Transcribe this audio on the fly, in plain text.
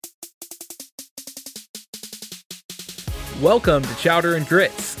Welcome to Chowder and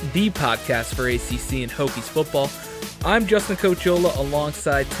Grits, the podcast for ACC and Hokies football. I'm Justin Cocciola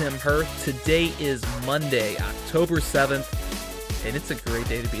alongside Tim Hirth. Today is Monday, October 7th, and it's a great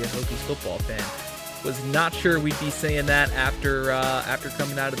day to be a Hokies football fan. Was not sure we'd be saying that after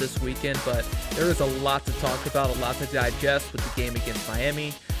coming out of this weekend, but there is a lot to talk about, a lot to digest with the game against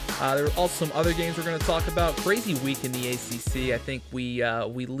Miami. There are also some other games we're going to talk about. Crazy week in the ACC. I think we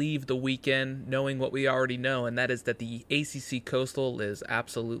leave the weekend knowing what we already know, and that is that the ACC Coastal is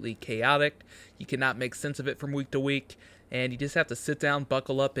absolutely chaotic. You cannot make sense of it from week to week, and you just have to sit down,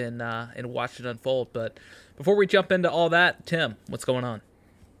 buckle up, and watch it unfold. But before we jump into all that, Tim, what's going on?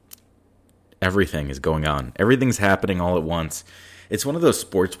 Everything is going on. Everything's happening all at once. It's one of those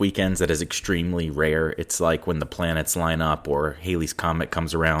sports weekends that is extremely rare. It's like when the planets line up or Halley's Comet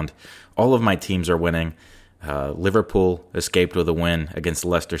comes around. All of my teams are winning. Liverpool escaped with a win against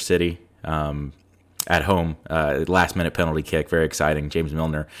Leicester City at home. Last-minute penalty kick, very exciting. James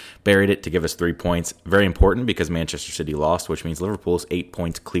Milner buried it to give us 3 points. Very important because Manchester City lost, which means Liverpool's 8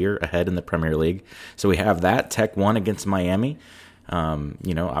 points clear ahead in the Premier League. So we have that. Tech won against Miami.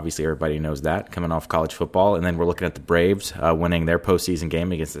 Obviously everybody knows that coming off college football. And then we're looking at the Braves winning their postseason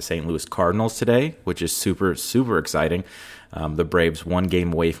game against the St. Louis Cardinals today, which is super, super exciting. The Braves 1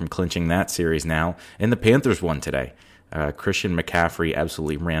 game away from clinching that series now. And the Panthers won today. Christian McCaffrey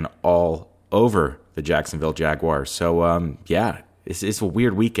absolutely ran all over the Jacksonville Jaguars. So, it's a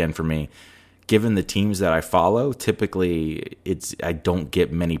weird weekend for me. Given the teams that I follow, typically I don't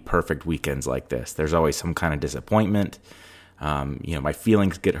get many perfect weekends like this. There's always some kind of disappointment. My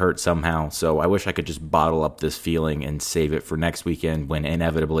feelings get hurt somehow, so I wish I could just bottle up this feeling and save it for next weekend when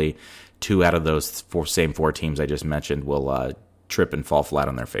inevitably 2 out of those same four teams I just mentioned will trip and fall flat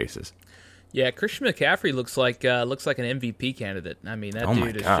on their faces. Yeah, Christian McCaffrey looks like an MVP candidate. I mean, that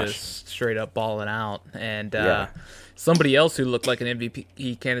dude is just straight up balling out. And somebody else who looked like an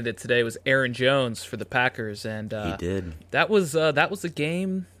MVP candidate today was Aaron Jones for the Packers. And he did. That was a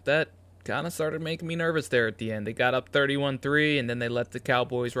game that kind of started making me nervous there at the end. They got up 31-3, and then they let the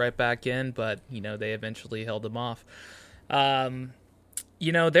Cowboys right back in, but, they eventually held them off.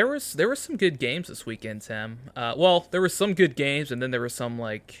 There were some good games this weekend, Tim. There were some good games, and then there were some,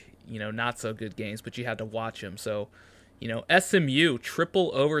 not so good games, but you had to watch them. So, SMU,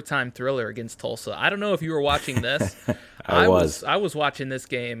 triple overtime thriller against Tulsa. I don't know if you were watching this. I was watching this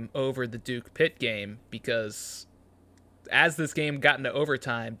game over the Duke-Pitt game because as this game got into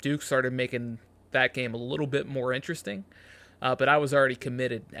overtime, Duke started making that game a little bit more interesting, but I was already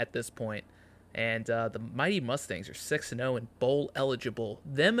committed at this point. And the Mighty Mustangs are 6-0 and bowl eligible.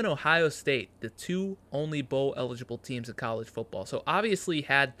 Them and Ohio State, the 2 only bowl eligible teams in college football. So obviously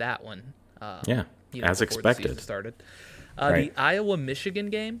had that one. As expected. The season started. The Iowa-Michigan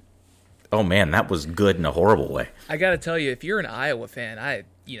game. Oh man, that was good in a horrible way. I got to tell you, if you're an Iowa fan,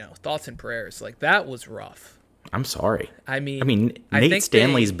 thoughts and prayers. That was rough. I'm sorry. I mean, Nate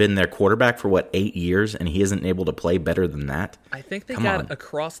Stanley's been their quarterback for 8 years, and he isn't able to play better than that. I think they got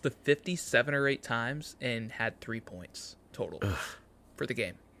across the 57 or 8 times and had 3 points total for the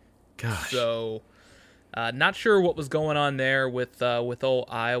game. Gosh. So, not sure what was going on there with old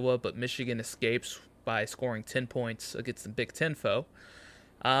Iowa, but Michigan escapes by scoring 10 points against the Big Ten foe.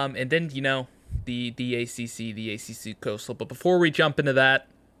 And then the ACC Coastal. But before we jump into that,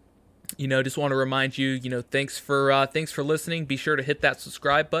 just want to remind you, thanks for listening. Be sure to hit that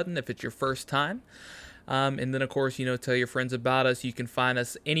subscribe button if it's your first time. And then, of course, tell your friends about us. You can find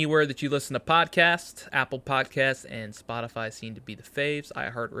us anywhere that you listen to podcasts. Apple Podcasts and Spotify seem to be the faves.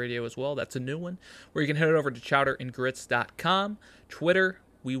 iHeartRadio as well. That's a new one. Or you can head over to chowderandgrits.com. Twitter,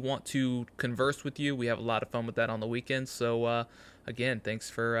 we want to converse with you. We have a lot of fun with that on the weekends. So, again, thanks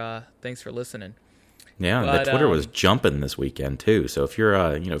for listening. Yeah, but, the Twitter was jumping this weekend too. So if you're,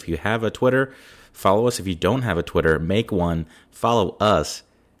 if you have a Twitter, follow us. If you don't have a Twitter, make one. Follow us,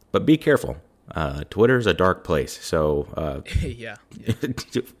 but be careful. Twitter is a dark place. So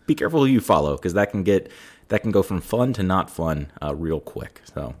be careful who you follow because that can go from fun to not fun real quick.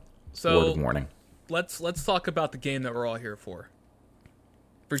 So word of warning. Let's talk about the game that we're all here for.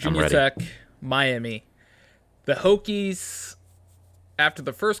 Virginia Tech, Miami, the Hokies. After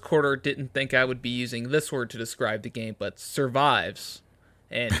the first quarter, didn't think I would be using this word to describe the game, but survives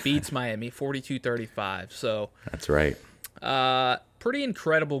and beats Miami 42-35. So that's right. Pretty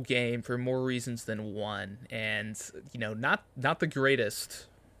incredible game for more reasons than one, and not the greatest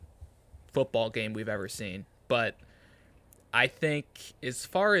football game we've ever seen, but I think as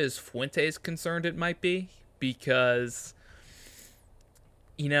far as Fuente is concerned, it might be because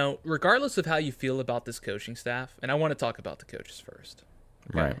regardless of how you feel about this coaching staff, and I want to talk about the coaches first.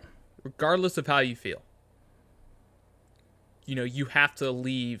 Okay? Right. Regardless of how you feel, you have to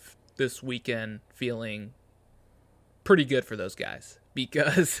leave this weekend feeling pretty good for those guys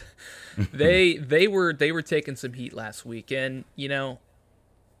because they were taking some heat last week, and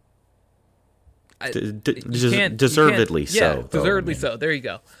deservedly so. Yeah, deservedly so. There you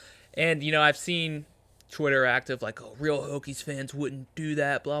go. And I've seen Twitter active like, "Oh, real Hokies fans wouldn't do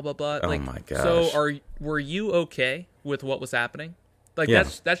that." Blah blah blah. Oh my gosh. So were you okay with what was happening? Like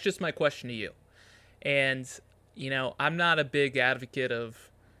that's just my question to you. And I'm not a big advocate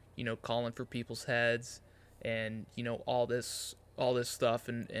of calling for people's heads and all this stuff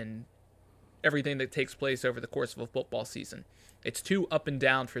and everything that takes place over the course of a football season. It's too up and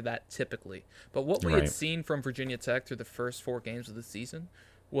down for that typically. But what we had seen from Virginia Tech through the first 4 games of the season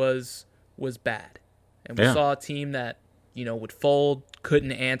was bad. And we saw a team that, would fold,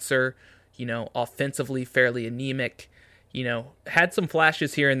 couldn't answer, offensively fairly anemic, had some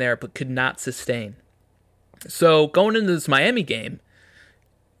flashes here and there, but could not sustain. So going into this Miami game,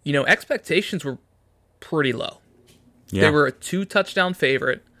 expectations were pretty low. Yeah. They were a 2-touchdown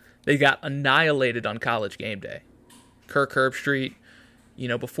favorite. They got annihilated on College game day. Kirk Herbstreit,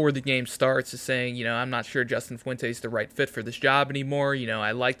 before the game starts, is saying, I'm not sure Justin Fuente is the right fit for this job anymore.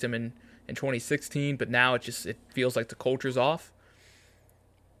 I liked him in 2016, but now it feels like the culture's off.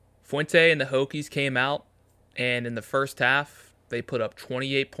 Fuente and the Hokies came out, and in the first half, they put up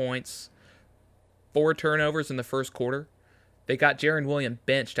 28 points, 4 turnovers in the first quarter. They got Jaron Williams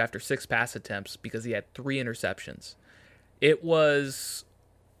benched after 6 pass attempts because he had 3 interceptions. It was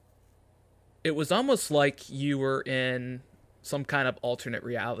almost like you were in some kind of alternate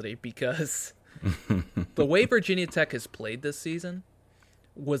reality because the way Virginia Tech has played this season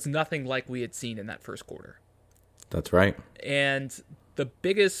was nothing like we had seen in that first quarter. That's right. And my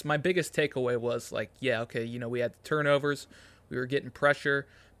biggest takeaway was like, we had the turnovers, we were getting pressure,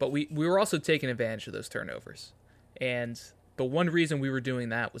 but we were also taking advantage of those turnovers. And the one reason we were doing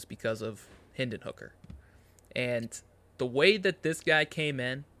that was because of Hendon Hooker. And the way that this guy came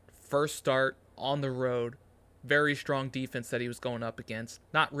in, first start on the road, very strong defense that he was going up against.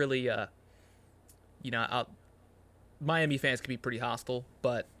 Not really, Miami fans could be pretty hostile,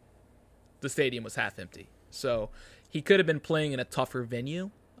 but the stadium was half empty. So he could have been playing in a tougher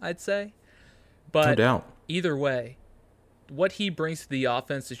venue, I'd say. But no doubt. Either way, what he brings to the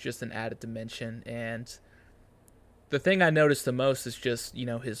offense is just an added dimension. And the thing I noticed the most is just,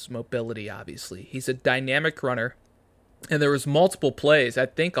 his mobility, obviously. He's a dynamic runner. And there was multiple plays, I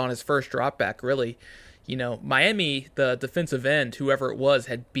think, on his first drop back, really. Miami, the defensive end, whoever it was,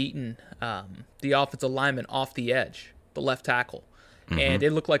 had beaten the offensive lineman off the edge, the left tackle. Mm-hmm. And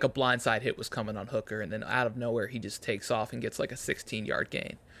it looked like a blindside hit was coming on Hooker, and then out of nowhere, he just takes off and gets like a 16-yard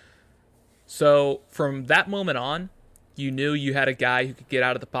gain. So from that moment on, you knew you had a guy who could get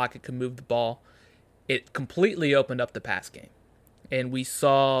out of the pocket, could move the ball. It completely opened up the pass game. And we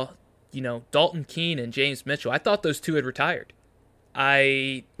saw Dalton Keene and James Mitchell. I thought those two had retired.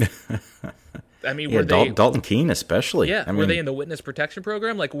 I mean, were they Dalton Keene especially? Yeah, were they in the witness protection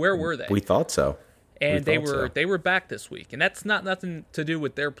program? Like, where were they? We thought so. And they were back this week, and that's nothing to do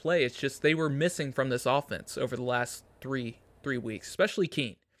with their play. It's just they were missing from this offense over the last three weeks, especially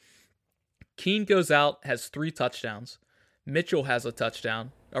Keene. Keene goes out, has 3 touchdowns. Mitchell has a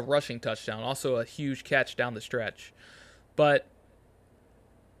touchdown, a rushing touchdown, also a huge catch down the stretch. But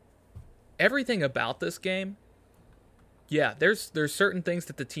everything about this game, there's certain things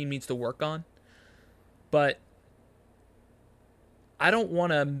that the team needs to work on, but I don't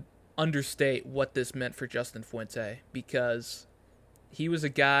want to understate what this meant for Justin Fuente because he was a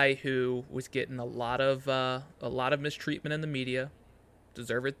guy who was getting a lot of mistreatment in the media,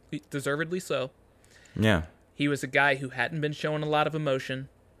 deservedly so. Yeah. He was a guy who hadn't been showing a lot of emotion.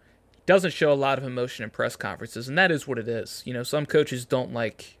 Doesn't show a lot of emotion in press conferences, and that is what it is. Some coaches don't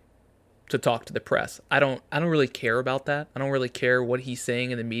like to talk to the press. I don't really care about that. I don't really care what he's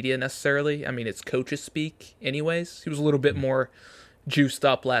saying in the media necessarily. I mean, it's coaches speak anyways. He was a little bit more juiced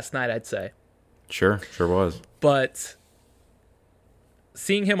up last night, I'd say. Sure was. But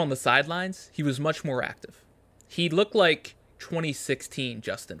seeing him on the sidelines, he was much more active. He looked like 2016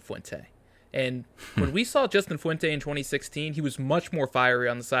 Justin Fuente. And when we saw Justin Fuente in 2016, he was much more fiery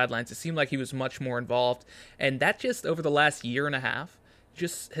on the sidelines. It seemed like he was much more involved. And that just over the last year and a half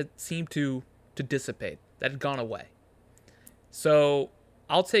just had seemed to dissipate. That had gone away. So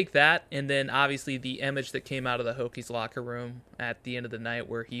I'll take that. And then obviously the image that came out of the Hokies locker room at the end of the night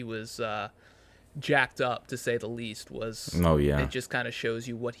where he was jacked up, to say the least, was it just kind of shows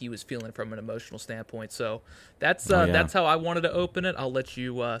you what he was feeling from an emotional standpoint. So that's how I wanted to open it. I'll let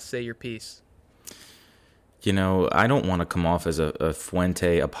you say your piece. I don't want to come off as a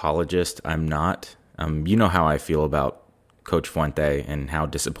Fuente apologist. I'm not. You know how I feel about Coach Fuente and how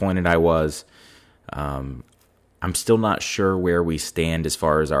disappointed I was. I'm still not sure where we stand as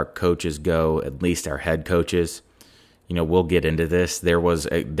far as our coaches go, at least our head coaches. We'll get into this.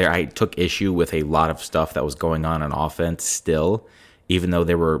 I took issue with a lot of stuff that was going on offense still, even though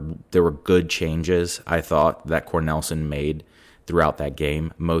there were good changes, I thought, that Cornelsen made throughout that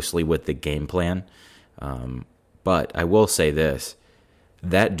game, mostly with the game plan. But I will say this,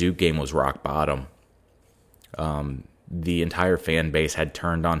 that Duke game was rock bottom. The entire fan base had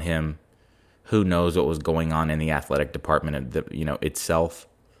turned on him. Who knows what was going on in the athletic department itself.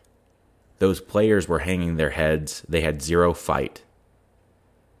 Those players were hanging their heads. They had zero fight.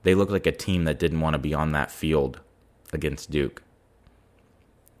 They looked like a team that didn't want to be on that field against Duke.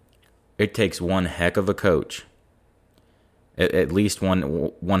 It takes one heck of a coach, at least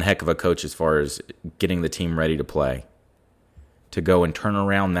one heck of a coach as far as getting the team ready to play, to go and turn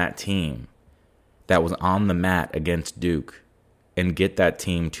around that team that was on the mat against Duke and get that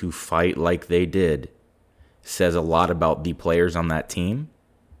team to fight like they did. Says a lot about the players on that team,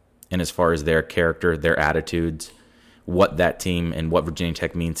 and as far as their character, their attitudes, what that team and what Virginia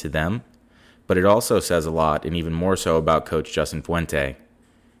Tech means to them. But it also says a lot, and even more so, about Coach Justin Fuente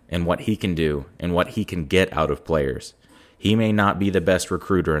and what he can do and what he can get out of players. He may not be the best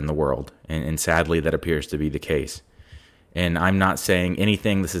recruiter in the world, and sadly that appears to be the case. And I'm not saying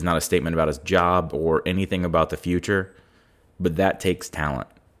anything, this is not a statement about his job or anything about the future, but that takes talent.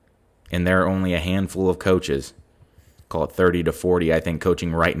 And there are only a handful of coaches, call it 30 to 40, I think,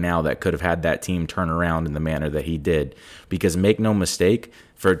 coaching right now that could have had that team turn around in the manner that he did. Because make no mistake,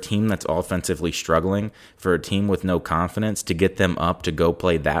 for a team that's offensively struggling, for a team with no confidence, to get them up to go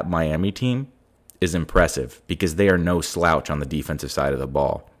play that Miami team is impressive, because they are no slouch on the defensive side of the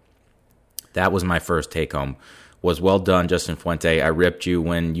ball. That was my first take home. Was well done, Justin Fuente. I ripped you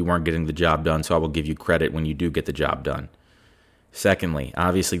when you weren't getting the job done, so I will give you credit when you do get the job done. Secondly,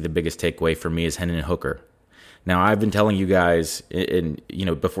 obviously the biggest takeaway for me is Hendon Hooker. Now, I've been telling you guys,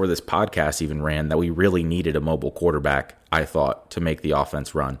 before this podcast even ran, that we really needed a mobile quarterback, I thought, to make the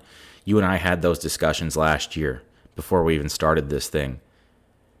offense run. You and I had those discussions last year before we even started this thing.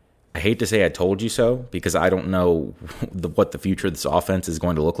 I hate to say I told you so, because I don't know what the future of this offense is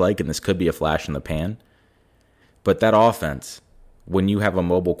going to look like, and this could be a flash in the pan. But that offense, when you have a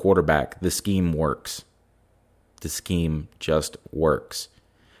mobile quarterback, the scheme works. The scheme just works.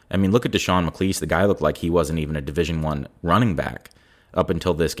 I mean, look at Deshaun McCleese. The guy looked like he wasn't even a Division I running back up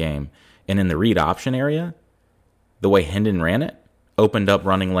until this game. And in the read option area, the way Hendon ran it opened up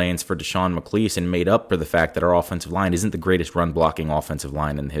running lanes for Deshaun McCleese and made up for the fact that our offensive line isn't the greatest run-blocking offensive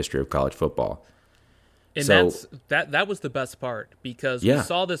line in the history of college football. And So, that was the best part, because we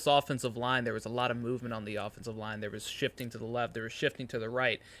saw this offensive line. There was a lot of movement on the offensive line. There was shifting to the left. There was shifting to the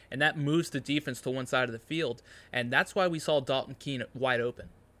right. And that moves the defense to one side of the field. And that's why we saw Dalton Keene wide open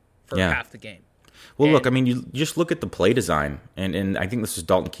for half the game. Well, look, I mean, you just look at the play design, and I think this was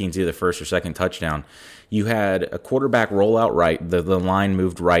Dalton Keene's either first or second touchdown. You had a quarterback roll out right, the line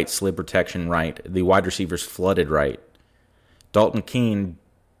moved right, slip protection right, the wide receivers flooded right. Dalton Keene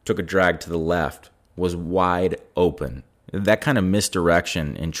took a drag to the left, was wide open. That kind of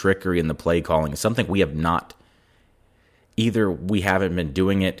misdirection and trickery in the play calling is something we have not. Either we haven't been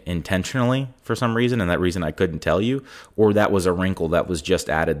doing it intentionally for some reason, and that reason I couldn't tell you, or that was a wrinkle that was just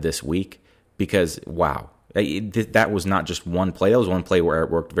added this week. Because, wow, that was not just one play. That was one play where it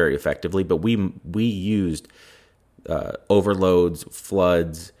worked very effectively. But we used overloads,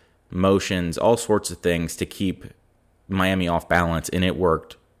 floods, motions, all sorts of things to keep Miami off balance, and it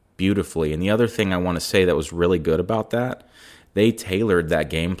worked beautifully. And the other thing I want to say that was really good about that, they tailored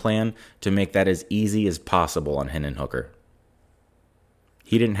that game plan to make that as easy as possible on Hendon Hooker.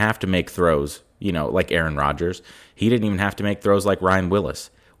 He didn't have to make throws, like Aaron Rodgers. He didn't even have to make throws like Ryan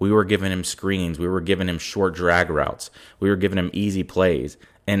Willis. We were giving him screens. We were giving him short drag routes. We were giving him easy plays.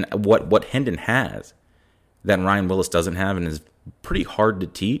 And what Hendon has that Ryan Willis doesn't have and is pretty hard to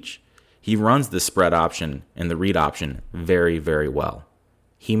teach, he runs the spread option and the read option very, very well.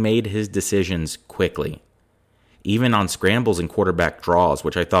 He made his decisions quickly. Even on scrambles and quarterback draws,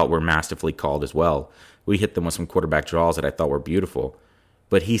 which I thought were masterfully called as well. We hit them with some quarterback draws that I thought were beautiful.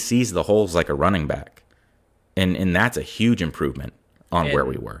 But he sees the holes like a running back. And that's a huge improvement on where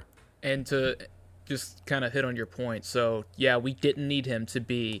we were. And to just kind of hit on your point, so yeah, we didn't need him to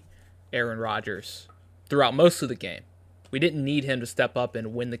be Aaron Rodgers throughout most of the game. We didn't need him to step up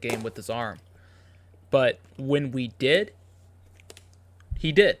and win the game with his arm. But when we did,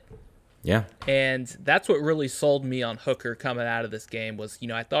 he did. Yeah. And that's what really sold me on Hooker coming out of this game was,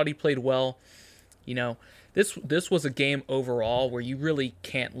 I thought he played well. This was a game overall where you really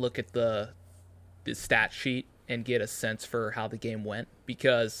can't look at the stat sheet and get a sense for how the game went,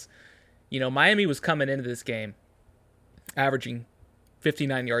 because, Miami was coming into this game averaging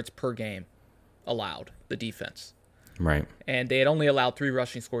 59 yards per game allowed, the defense. Right. And they had only allowed 3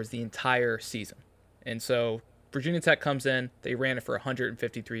 rushing scores the entire season. And so Virginia Tech comes in, they ran it for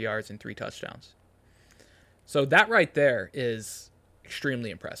 153 yards and 3 touchdowns. So that right there is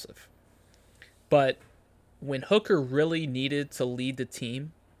extremely impressive. But when Hooker really needed to lead the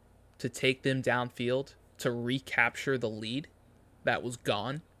team, to take them downfield, to recapture the lead that was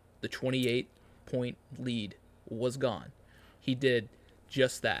gone, the 28-point lead was gone. He did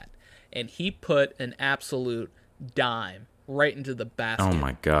just that. And he put an absolute dime right into the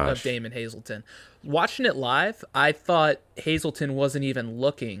basket of Damon Hazelton. Watching it live, I thought Hazelton wasn't even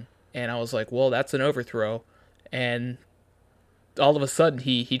looking, and I was like, well, that's an overthrow. And all of a sudden,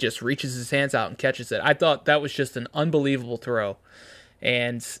 he just reaches his hands out and catches it. I thought that was just an unbelievable throw.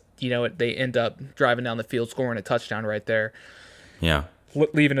 And, they end up driving down the field, scoring a touchdown right there. Yeah.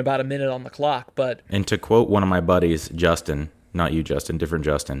 Leaving about a minute on the clock. And to quote one of my buddies, Justin, not you, Justin, different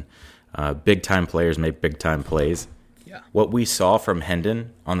Justin, big-time players make big-time plays. Yeah. What we saw from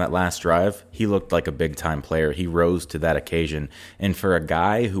Hendon on that last drive, he looked like a big-time player. He rose to that occasion. And for a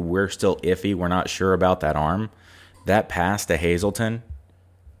guy who we're still iffy, we're not sure about that arm, that pass to Hazelton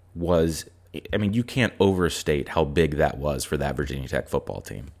was, you can't overstate how big that was for that Virginia Tech football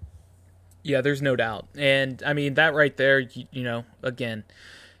team. Yeah, there's no doubt. And, that right there, again,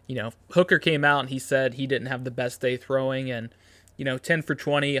 Hooker came out and he said he didn't have the best day throwing, and 10 for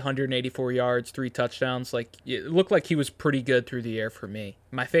 20, 184 yards, 3 touchdowns. Like, it looked like he was pretty good through the air for me.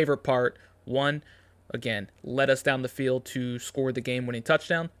 My favorite part, 1, again, led us down the field to score the game-winning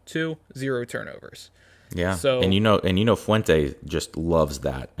touchdown. 2, 0 turnovers. Yeah. So, and Fuente just loves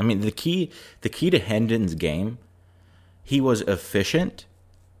that. The key to Hendon's game, he was efficient,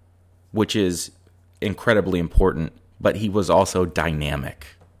 which is incredibly important, but he was also dynamic,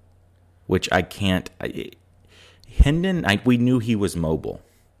 which Hendon, we knew he was mobile.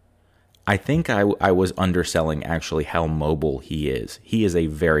 I think I was underselling actually how mobile he is. He is a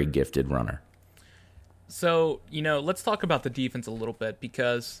very gifted runner. So, let's talk about the defense a little bit,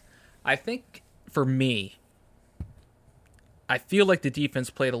 because I think for me, I feel like the defense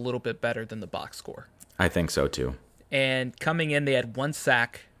played a little bit better than the box score. I think so too. And coming in, they had 1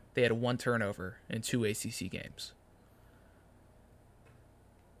 sack, they had 1 turnover in 2 ACC games.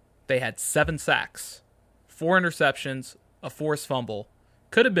 They had 7 sacks, 4 interceptions, a forced fumble.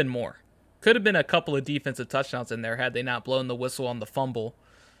 Could have been more. Could have been a couple of defensive touchdowns in there had they not blown the whistle on the fumble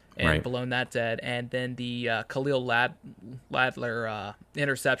and blown that dead. And then the Khalil Ladler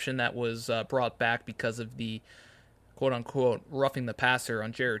interception that was brought back because of the quote-unquote roughing the passer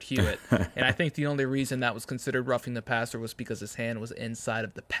on Jared Hewitt. And I think the only reason that was considered roughing the passer was because his hand was inside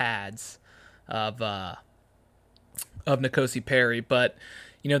of the pads of N'Kosi Perry. But,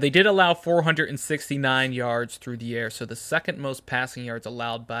 they did allow 469 yards through the air, so the second most passing yards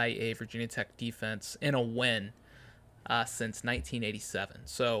allowed by a Virginia Tech defense in a win since 1987.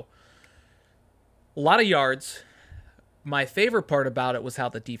 So a lot of yards. My favorite part about it was how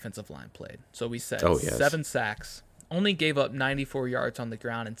the defensive line played. So we said 7 sacks, only gave up 94 yards on the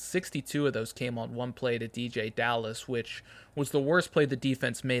ground, and 62 of those came on one play to DJ Dallas, which was the worst play the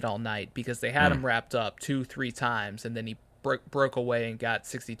defense made all night, because they had him wrapped up 2-3 times, and then he broke away and got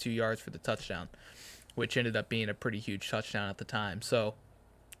 62 yards for the touchdown, which ended up being a pretty huge touchdown at the time. So,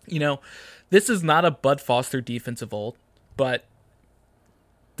 this is not a Bud Foster defense of old, but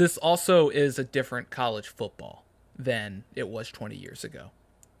this also is a different college football than it was 20 years ago.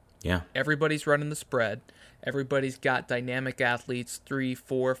 Yeah. Everybody's running the spread. Everybody's got dynamic athletes, 3,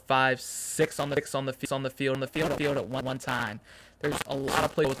 4, 5, 6 on the field at one time. There's a lot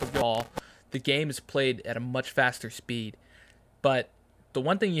of play with the ball. The game is played at a much faster speed. But the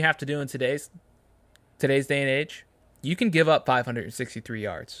one thing you have to do in today's day and age, you can give up 563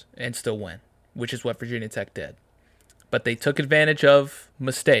 yards and still win, which is what Virginia Tech did. But they took advantage of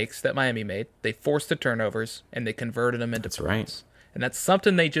mistakes that Miami made. They forced the turnovers, and they converted them into points. Right. And that's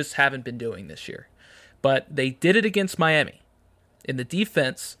something they just haven't been doing this year. But they did it against Miami. In the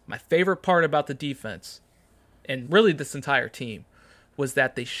defense, my favorite part about the defense, and really this entire team, was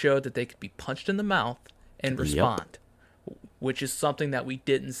that they showed that they could be punched in the mouth and respond, which is something that we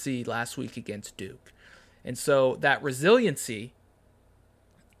didn't see last week against Duke. And so that resiliency,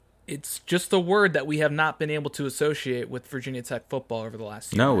 it's just a word that we have not been able to associate with Virginia Tech football over the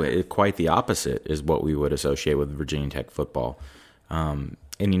last year. No, quite the opposite is what we would associate with Virginia Tech football. And,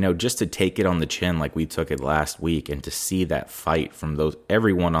 just to take it on the chin like we took it last week, and to see that fight from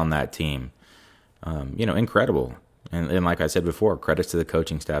everyone on that team, incredible. And like I said before, credits to the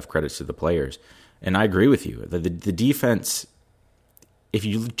coaching staff, credits to the players. And I agree with you. The defense, if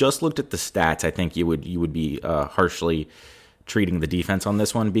you just looked at the stats, I think you would be harshly treating the defense on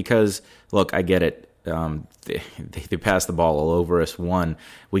this one because, look, I get it. They passed the ball all over us. One,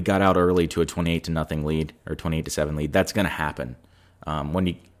 we got out early to a 28-0 lead or 28-7 lead. That's going to happen.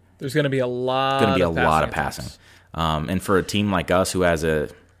 There's going to be a lot of passing. And for a team like us who has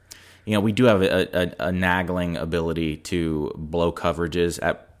we do have a nagging ability to blow coverages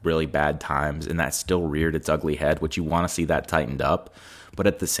at really bad times, and that still reared its ugly head, which you want to see that tightened up. But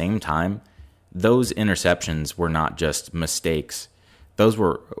at the same time, those interceptions were not just mistakes. Those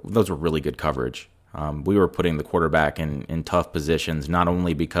were really good coverage. We were putting the quarterback in tough positions, not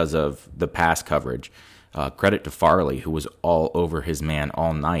only because of the pass coverage. Credit to Farley, who was all over his man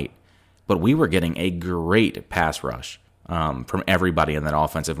all night. But we were getting a great pass rush from everybody in that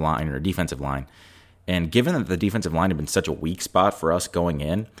offensive line or defensive line. And given that the defensive line had been such a weak spot for us going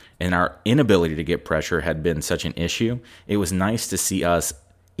in, and our inability to get pressure had been such an issue, it was nice to see us,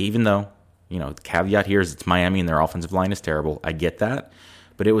 even though, the caveat here is it's Miami and their offensive line is terrible. I get that.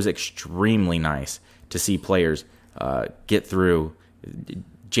 But it was extremely nice to see players get through.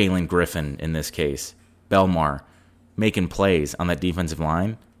 Jalen Griffin, in this case, Belmar, making plays on that defensive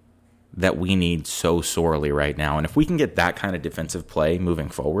line that we need so sorely right now. And if we can get that kind of defensive play moving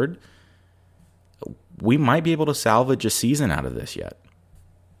forward, we might be able to salvage a season out of this yet.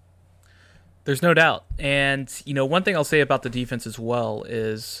 There's no doubt. And, one thing I'll say about the defense as well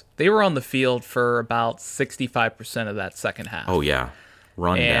is they were on the field for about 65% of that second half. Oh, yeah.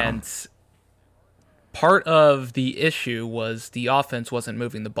 Run down. And part of the issue was the offense wasn't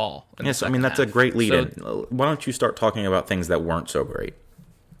moving the ball. Yes, that's a great lead in. Why don't you start talking about things that weren't so great?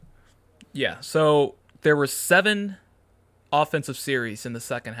 Yeah, so there were 7 offensive series in the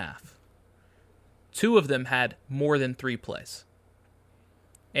second half. 2 of them had more than 3 plays.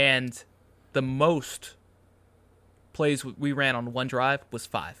 And the most plays we ran on one drive was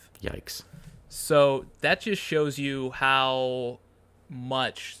 5. Yikes. So that just shows you how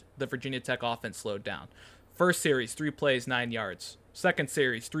much the Virginia Tech offense slowed down. First series, 3 plays, 9 yards. Second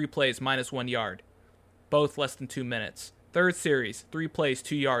series, 3 plays, -1 yard. Both less than 2 minutes. Third series, 3 plays,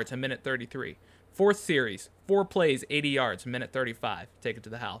 2 yards, a minute 33. Fourth series, 4 plays, 80 yards, a minute 35. Take it to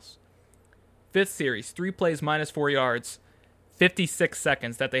the house. Fifth series, 3 plays, -4 yards, 56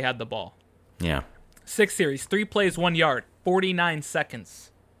 seconds that they had the ball. Yeah. Sixth series, 3 plays, 1 yard, 49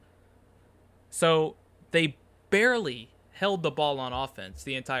 seconds. So they barely held the ball on offense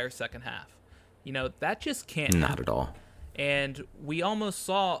the entire second half. That just can't Not happen. at all. And we almost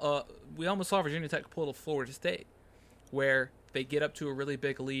saw Virginia Tech pull to Florida State, where they get up to a really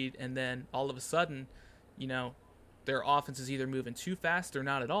big lead, and then all of a sudden, their offense is either moving too fast or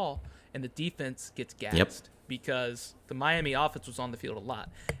not at all, and the defense gets gassed because the Miami offense was on the field a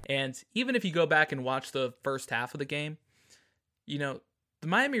lot. And even if you go back and watch the first half of the game, the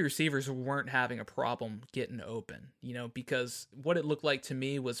Miami receivers weren't having a problem getting open, because what it looked like to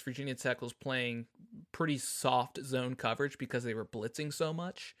me was Virginia Tech was playing pretty soft zone coverage because they were blitzing so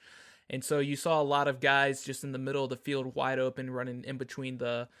much. And so you saw a lot of guys just in the middle of the field wide open running in between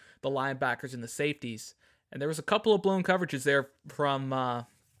the linebackers and the safeties. And there was a couple of blown coverages there from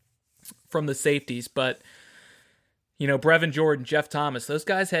the safeties, but Brevin Jordan, Jeff Thomas, those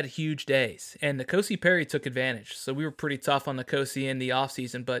guys had huge days, and N'Kosi Perry took advantage. So we were pretty tough on N'Kosi in the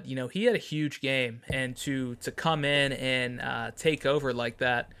offseason, but he had a huge game, and to come in and take over like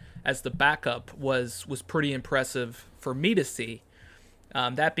that as the backup was pretty impressive for me to see.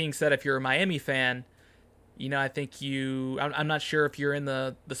 That being said, if you're a Miami fan, I think I'm not sure if you're in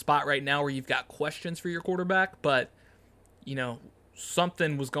the spot right now where you've got questions for your quarterback, but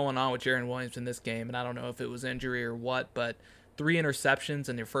something was going on with Jarren Williams in this game, and I don't know if it was injury or what, but 3 interceptions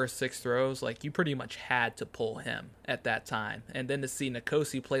in your first 6 throws, you pretty much had to pull him at that time. And then to see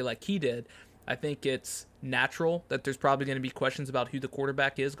N'Kosi play like he did, I think it's natural that there's probably going to be questions about who the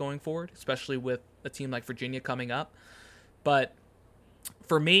quarterback is going forward, especially with a team like Virginia coming up. But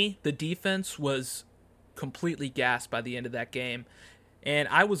for me, the defense was completely gassed by the end of that game. And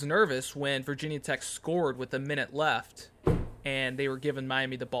I was nervous when Virginia Tech scored with a minute left and they were giving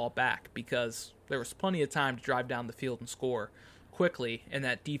Miami the ball back because there was plenty of time to drive down the field and score quickly, and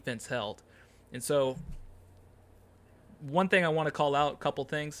that defense held. And so one thing I want to call out, a couple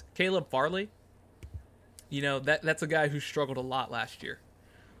things. Caleb Farley, that's a guy who struggled a lot last year.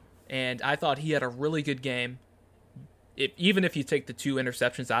 And I thought he had a really good game. Even if you take the 2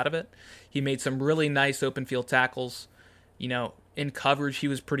 interceptions out of it, he made some really nice open field tackles. In coverage, he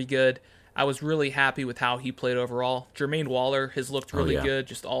was pretty good. I was really happy with how he played overall. Jermaine Waller has looked really good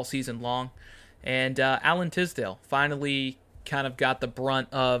just all season long. And Alan Tisdale finally kind of got the brunt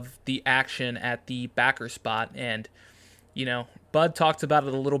of the action at the backer spot. And, Bud talked about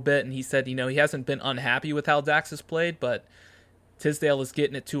it a little bit, and he said, he hasn't been unhappy with how Dax has played, but Tisdale is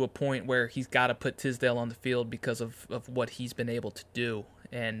getting it to a point where he's got to put Tisdale on the field because of what he's been able to do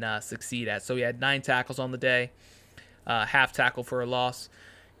and succeed at. So he had 9 tackles on the day, half tackle for a loss.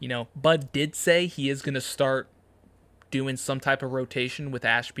 Bud did say he is going to start doing some type of rotation with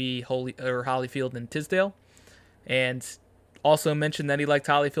Ashby, Holyfield, and Tisdale. And also mentioned that he liked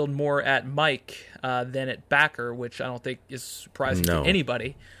Holyfield more at Mike than at backer, which I don't think is surprising to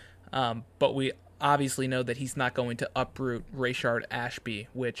anybody. But we obviously know that he's not going to uproot Rayshard Ashby,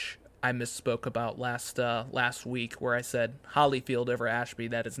 which I misspoke about last week where I said Holyfield over Ashby.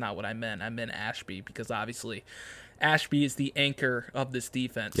 That is not what I meant. I meant Ashby because obviously Ashby is the anchor of this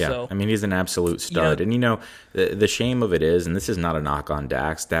defense. Yeah, so, he's an absolute stud. And, the shame of it is, and this is not a knock on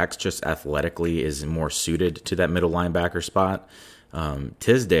Dax, Dax just athletically is more suited to that middle linebacker spot.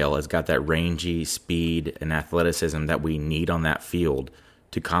 Tisdale has got that rangy speed and athleticism that we need on that field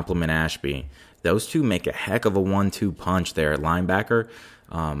to complement Ashby. Those two make a heck of a 1-2 punch there at linebacker.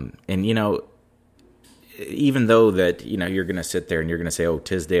 Even though that, you're going to sit there and you're going to say, oh,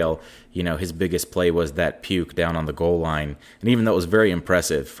 Tisdale, his biggest play was that puke down on the goal line. And even though it was very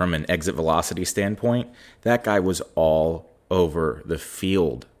impressive from an exit velocity standpoint, that guy was all over the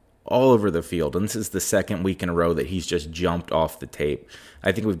field. And this is the second week in a row that he's just jumped off the tape.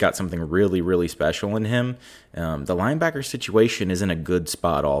 I think we've got something really, really special in him. The linebacker situation is in a good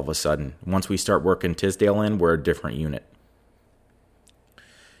spot all of a sudden. Once we start working Tisdale in, we're a different unit.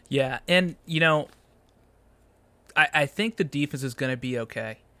 Yeah, and, I think the defense is going to be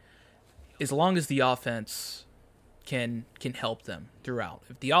okay as long as the offense can help them throughout.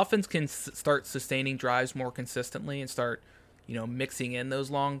 If the offense can start sustaining drives more consistently and start, mixing in those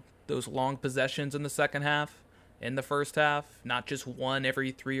long possessions in the second half, in the first half, not just one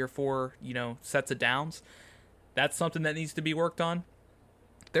every 3 or 4, sets of downs, that's something that needs to be worked on.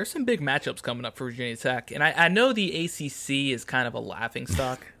 There's some big matchups coming up for Virginia Tech, and I know the ACC is kind of a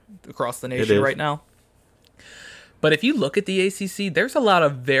laughingstock across the nation right now. But if you look at the ACC, there's a lot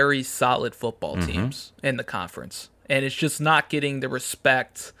of very solid football teams in the conference. And it's just not getting the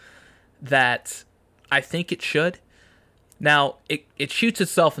respect that I think it should. Now, it shoots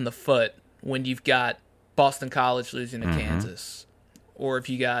itself in the foot when you've got Boston College losing to Kansas. Or if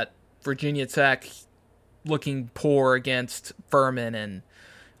you got Virginia Tech looking poor against Furman and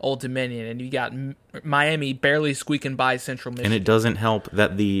Old Dominion, and you got Miami barely squeaking by Central Michigan. And it doesn't help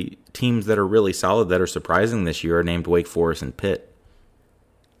that the teams that are really solid, that are surprising this year, are named Wake Forest and Pitt.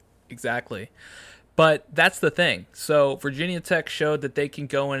 Exactly. But that's the thing. So Virginia Tech showed that they can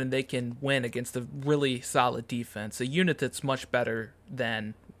go in and they can win against a really solid defense, a unit that's much better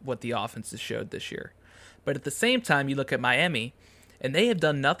than what the offenses showed this year. But at the same time, you look at Miami, and they have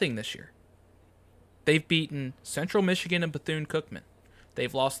done nothing this year. They've beaten Central Michigan and Bethune-Cookman.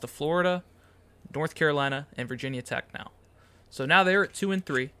 They've lost to Florida, North Carolina, and Virginia Tech now. So now they're at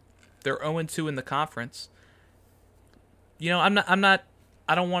 2-3. They're 0-2 in the conference.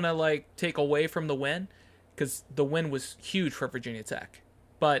 I don't want to take away from the win because the win was huge for Virginia Tech.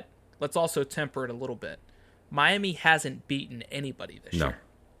 But let's also temper it a little bit. Miami hasn't beaten anybody this year.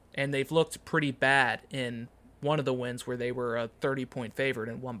 And they've looked pretty bad in one of the wins where they were a 30-point favorite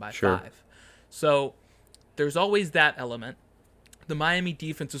and won by 5. So there's always that element. The Miami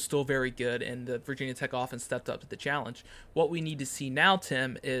defense is still very good, and the Virginia Tech offense stepped up to the challenge. What we need to see now,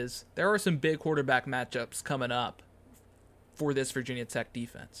 Tim, is there are some big quarterback matchups coming up for this Virginia Tech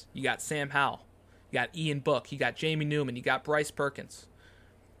defense. You got Sam Howell, you got Ian Book, you got Jamie Newman, you got Bryce Perkins,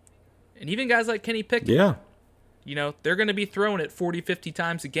 and even guys like Kenny Pickett. Yeah. They're going to be throwing it 40, 50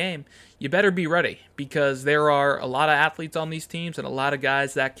 times a game. You better be ready because there are a lot of athletes on these teams and a lot of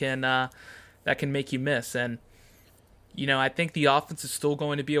guys that can make you miss. And I think the offense is still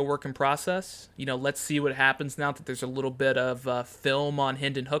going to be a work in process. Let's see what happens now that there's a little bit of film on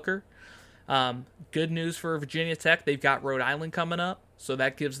Hendon Hooker. Good news for Virginia Tech. They've got Rhode Island coming up, so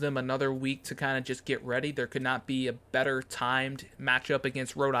that gives them another week to kind of just get ready. There could not be a better timed matchup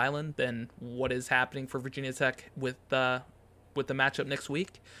against Rhode Island than what is happening for Virginia Tech with the matchup next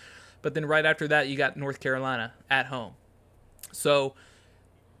week. But then right after that, you got North Carolina at home. So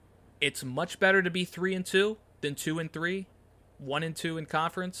it's much better to be 3-2 than 2-3, 1-2 in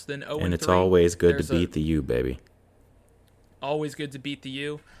conference than 0-3. And it's always good to beat the U, baby. Always good to beat the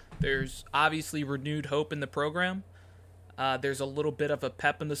U. There's obviously renewed hope in the program. There's a little bit of a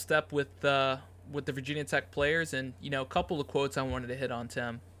pep in the step with the Virginia Tech players, and a couple of quotes I wanted to hit on,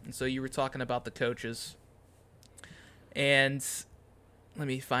 Tim. And so you were talking about the coaches, and let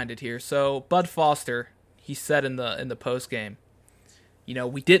me find it here. So Bud Foster, he said in the post game,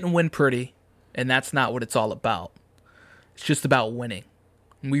 we didn't win pretty, and that's not what it's all about. It's just about winning.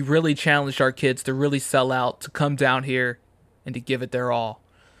 And we really challenged our kids to really sell out, to come down here and to give it their all.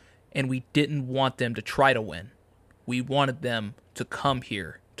 And we didn't want them to try to win. We wanted them to come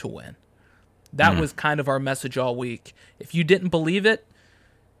here to win. That was kind of our message all week. If you didn't believe it,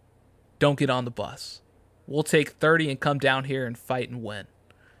 don't get on the bus. We'll take 30 and come down here and fight and win.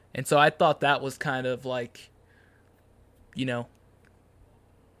 And so I thought that was kind of like,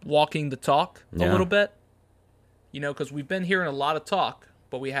 walking the talk a little bit. Because we've been hearing a lot of talk,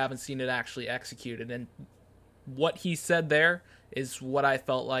 but we haven't seen it actually executed. And what he said there is what I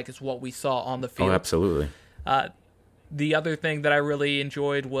felt like is what we saw on the field. Oh, absolutely. The other thing that I really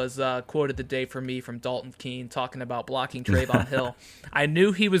enjoyed was quote of the day for me from Dalton Keene talking about blocking Trayvon Hill. I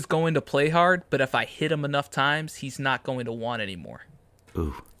knew he was going to play hard, but if I hit him enough times, he's not going to want anymore.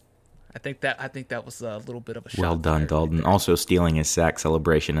 Ooh. I think that was a little bit of a shot. Well done, Dalton. Right. Also, stealing his sack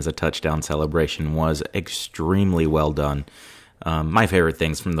celebration as a touchdown celebration was extremely well done. My favorite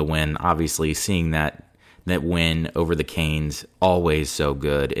things from the win, obviously, seeing that win over the Canes, always so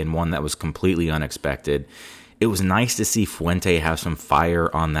good, and one that was completely unexpected. It was nice to see Fuente have some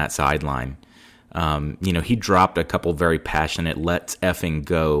fire on that sideline. He dropped a couple very passionate "let's effing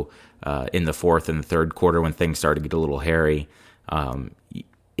go" in the fourth and the third quarter when things started to get a little hairy.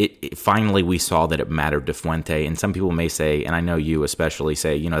 Finally, we saw that it mattered to Fuente, and some people may say, and I know you especially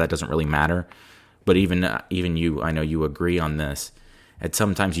say, that doesn't really matter. But even you, I know you agree on this. And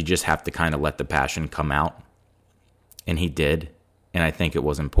sometimes you just have to kind of let the passion come out, and he did, and I think it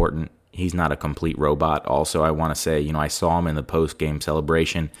was important. He's not a complete robot. Also, I want to say, I saw him in the post-game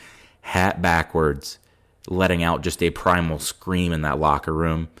celebration, hat backwards, letting out just a primal scream in that locker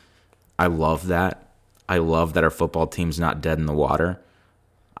room. I love that. I love that our football team's not dead in the water.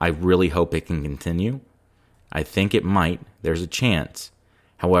 I really hope it can continue. I think it might. There's a chance.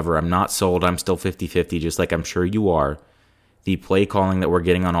 However, I'm not sold. I'm still 50-50, just like I'm sure you are. The play calling that we're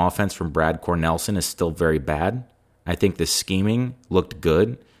getting on offense from Brad Cornelsen is still very bad. I think the scheming looked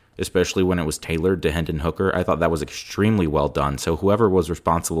good, especially when it was tailored to Hendon Hooker. I thought that was extremely well done. So whoever was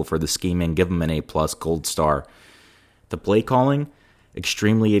responsible for the scheming, give them an A+ gold star. The play calling,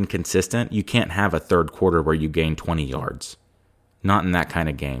 extremely inconsistent. You can't have a third quarter where you gain 20 yards. Not in that kind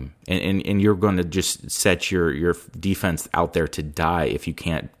of game. And you're going to just set your defense out there to die if you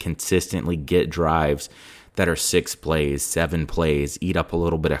can't consistently get drives that are 6 plays, 7 plays, eat up a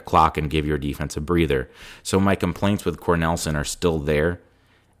little bit of clock and give your defense a breather. So my complaints with Cornelsen are still there.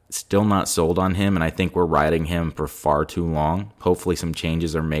 Still not sold on him, and I think we're riding him for far too long. Hopefully some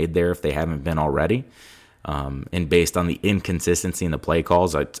changes are made there if they haven't been already. And based on the inconsistency in the play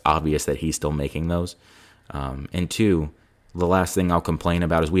calls, it's obvious that he's still making those. And two, the last thing I'll complain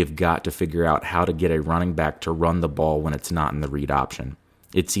about is we have got to figure out how to get a running back to run the ball when it's not in the read option.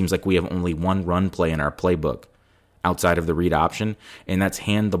 It seems like we have only one run play in our playbook outside of the read option, and that's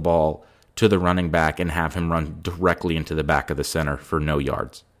hand the ball to the running back and have him run directly into the back of the center for no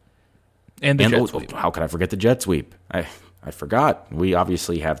yards. And the jet sweep. How could I forget the jet sweep? I forgot. We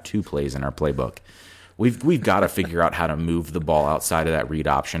obviously have 2 plays in our playbook. We've got to figure out how to move the ball outside of that read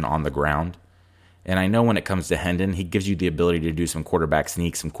option on the ground. And I know when it comes to Hendon, he gives you the ability to do some quarterback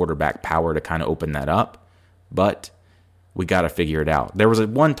sneak, some quarterback power to kind of open that up. But we got to figure it out. There was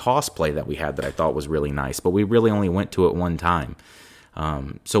one toss play that we had that I thought was really nice, but we really only went to it one time.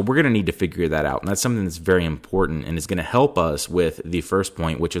 So we're going to need to figure that out. And that's something that's very important and is going to help us with the first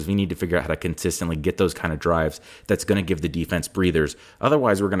point, which is we need to figure out how to consistently get those kind of drives that's going to give the defense breathers.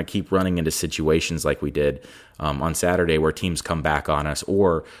 Otherwise, we're going to keep running into situations like we did on Saturday where teams come back on us,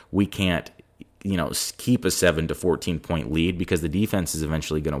 or we can't keep a 7 to 14 point lead because the defense is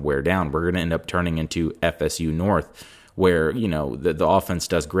eventually going to wear down. We're going to end up turning into FSU North, where the offense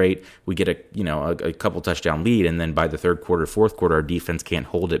does great. We get a couple touchdown lead, and then by the third quarter, fourth quarter, our defense can't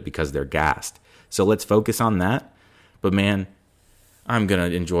hold it because they're gassed. So let's focus on that. But man, I'm gonna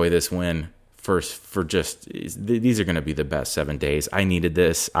enjoy this win these are going to be the best 7 days. I needed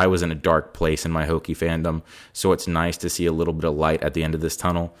this. I was in a dark place in my Hokie fandom, so it's nice to see a little bit of light at the end of this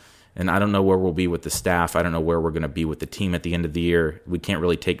tunnel. And I don't know where we'll be with the staff. I don't know where we're going to be with the team at the end of the year. We can't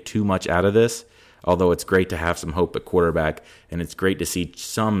really take too much out of this, although it's great to have some hope at quarterback, and it's great to see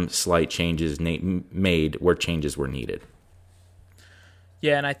some slight changes made where changes were needed.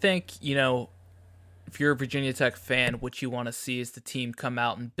 Yeah, and I think, if you're a Virginia Tech fan, what you want to see is the team come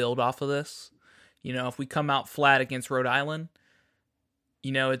out and build off of this. If we come out flat against Rhode Island,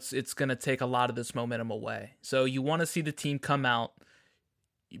 it's going to take a lot of this momentum away. So you want to see the team come out,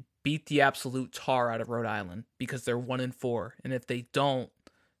 beat the absolute tar out of Rhode Island because they're 1-4. And if they don't,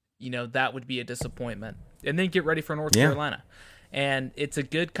 that would be a disappointment. and then get ready for North Carolina. And it's a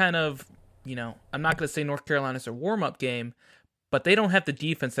good kind of, I'm not going to say North Carolina's a warm-up game, but they don't have the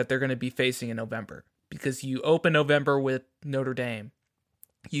defense that they're going to be facing in November, because you open November with Notre Dame.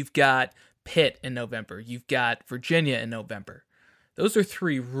 You've got Pitt in November. You've got Virginia in November. Those are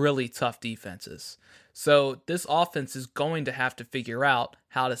 3 really tough defenses. So this offense is going to have to figure out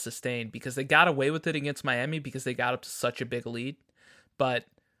how to sustain, because they got away with it against Miami because they got up to such a big lead. But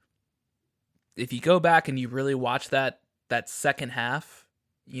if you go back and you really watch that second half,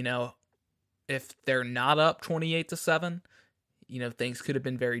 if they're not up 28-7, things could have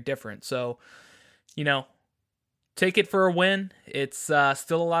been very different. So, take it for a win. It's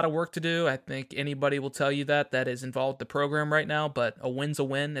still a lot of work to do. I think anybody will tell you that is involved in the program right now, but a win's a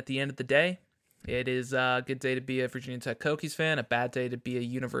win at the end of the day. It is a good day to be a Virginia Tech Hokies fan, a bad day to be a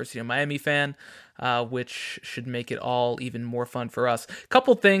University of Miami fan, which should make it all even more fun for us. A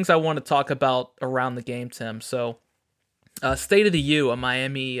couple things I want to talk about around the game, Tim. So, State of the U, a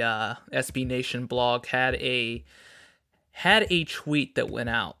Miami SB Nation blog, had a tweet that went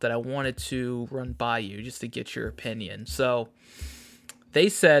out that I wanted to run by you just to get your opinion. So they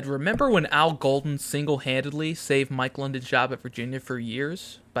said, remember when Al Golden single-handedly saved Mike London's job at Virginia for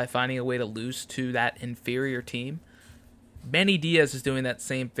years by finding a way to lose to that inferior team? Manny Diaz is doing that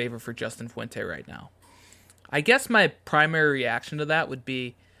same favor for Justin Fuente right now. I guess my primary reaction to that would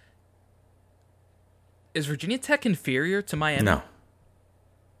be, is Virginia Tech inferior to Miami? No.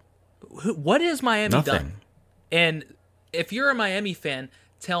 What has Miami Nothing. done? And if you're a Miami fan,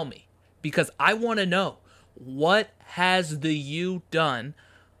 tell me, because I want to know, what has the U done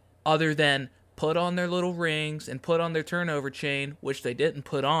other than put on their little rings and put on their turnover chain, which they didn't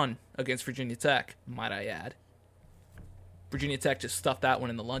put on against Virginia Tech, might I add. Virginia Tech just stuffed that one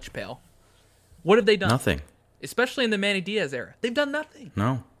in the lunch pail. What have they done? Nothing. Especially in the Manny Diaz era. They've done nothing.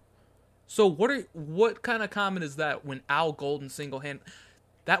 No. So what kind of comment is that when Al Golden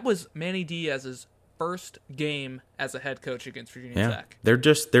that was Manny Diaz's first game as a head coach against Virginia Tech. They're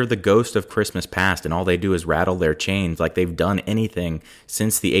the ghost of Christmas past, and all they do is rattle their chains like they've done anything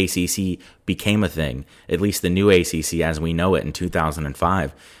since the ACC became a thing, at least the new ACC as we know it in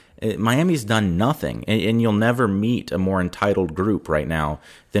 2005. Miami's done nothing, and you'll never meet a more entitled group right now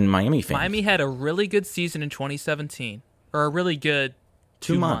than Miami fans. Miami had a really good season in 2017, or a really good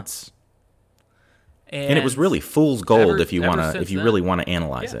 2 months. And it was really fool's gold if you really want to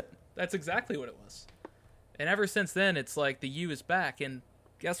analyze it. That's exactly what it was. And ever since then, it's like the U is back, and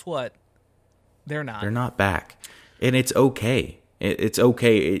guess what? They're not. They're not back. And it's okay. It's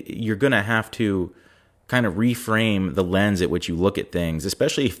okay. You're going to have to kind of reframe the lens at which you look at things,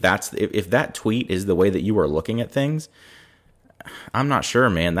 especially if that tweet is the way that you are looking at things. I'm not sure,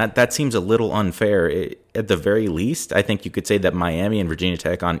 man. That seems a little unfair. At the very least, I think you could say that Miami and Virginia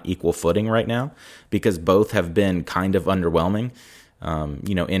Tech on equal footing right now, because both have been kind of underwhelming.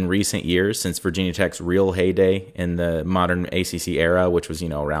 In recent years, since Virginia Tech's real heyday in the modern ACC era, which was,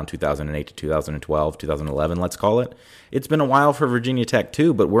 around 2008 to 2012, 2011, let's call it. It's been a while for Virginia Tech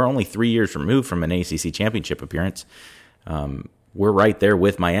too, but we're only 3 years removed from an ACC championship appearance. We're right there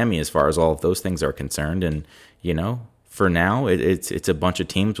with Miami as far as all of those things are concerned. And, for now, it's a bunch of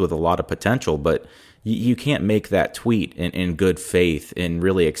teams with a lot of potential, but you can't make that tweet in good faith and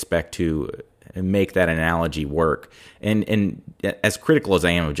really expect to make that analogy work. And as critical as I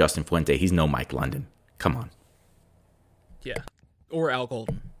am of Justin Fuente, he's no Mike London. Come on. Yeah. Or Al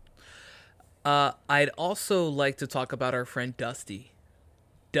Golden. I'd also like to talk about our friend Dusty.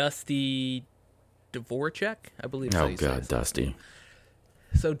 Dusty Dvoracek, I believe. Oh, God, Dusty.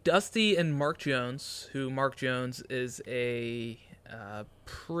 So Dusty and Mark Jones, who Mark Jones is a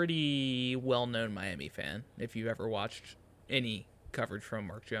pretty well-known Miami fan, if you've ever watched any coverage from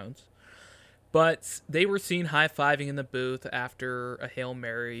Mark Jones. But they were seen high-fiving in the booth after a Hail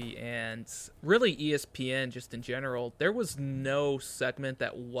Mary, and really ESPN just in general. There was no segment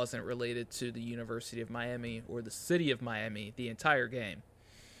that wasn't related to the University of Miami or the city of Miami the entire game.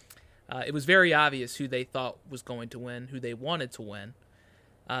 It was very obvious who they thought was going to win, who they wanted to win.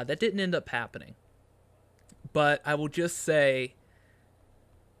 That didn't end up happening. But I will just say,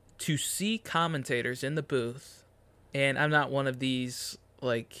 to see commentators in the booth, and I'm not one of these,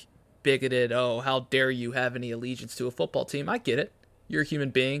 bigoted, how dare you have any allegiance to a football team. I get it. You're a human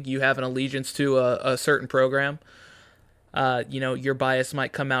being. You have an allegiance to a certain program. Your bias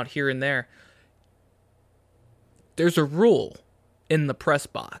might come out here and there. There's a rule in the press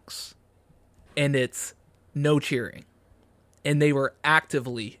box, and it's no cheering. And they were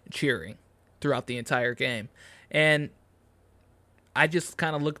actively cheering throughout the entire game. And I just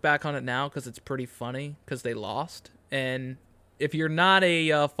kind of look back on it now because it's pretty funny because they lost. And if you're not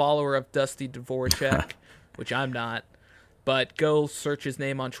a follower of Dusty Dvoracek which I'm not. But go search his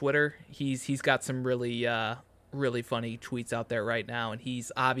name on Twitter. He's got some really really funny tweets out there right now, and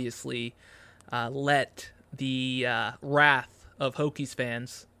he's obviously let the wrath of Hokies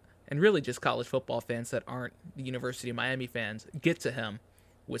fans and really just college football fans that aren't the University of Miami fans get to him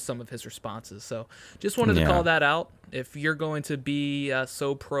with some of his responses. So just wanted to call that out. If you're going to be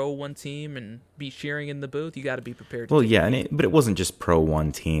so pro one team and be cheering in the booth, you got to be prepared to. Well, yeah, but it wasn't just pro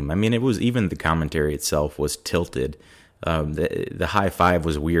one team. I mean, it was even the commentary itself was tilted. The high five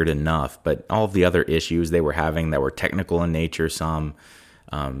was weird enough, but all of the other issues they were having that were technical in nature, some,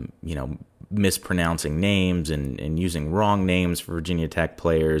 mispronouncing names and using wrong names for Virginia Tech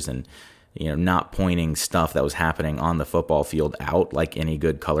players and, not pointing stuff that was happening on the football field out like any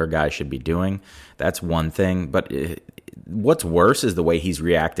good color guy should be doing. That's one thing. But what's worse is the way he's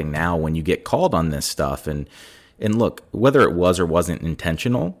reacting now when you get called on this stuff. And look, whether it was or wasn't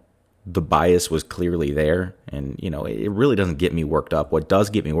intentional, the bias was clearly there. And, it really doesn't get me worked up. What does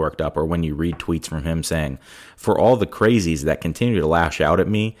get me worked up are when you read tweets from him saying, for all the crazies that continue to lash out at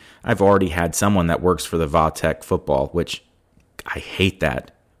me, I've already had someone that works for the Va-Tech football, which I hate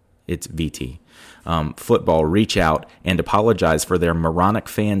that. It's VT. Football reach out and apologize for their moronic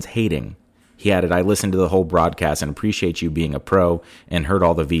fans hating. He added, I listened to the whole broadcast and appreciate you being a pro and heard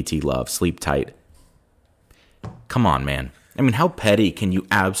all the VT love. Sleep tight. Come on, man. I mean, how petty can you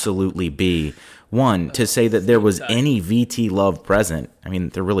absolutely be? One, to say that there was any VT love present. I mean,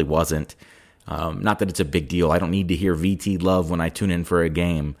 there really wasn't. Not that it's a big deal. I don't need to hear VT love when I tune in for a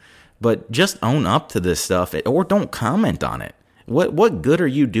game. But just own up to this stuff or don't comment on it. What good are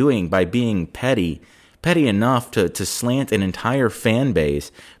you doing by being petty enough to slant an entire fan base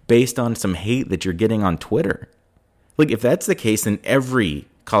based on some hate that you're getting on Twitter? Like, if that's the case, then every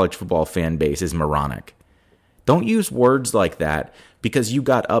college football fan base is moronic. Don't use words like that because you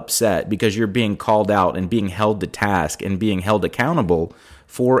got upset because you're being called out and being held to task and being held accountable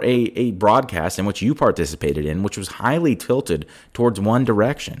for a broadcast in which you participated in, which was highly tilted towards one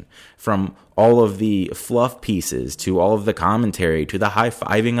direction. From all of the fluff pieces to all of the commentary to the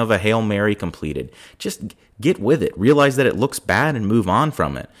high-fiving of a Hail Mary completed. Just get with it. Realize that it looks bad and move on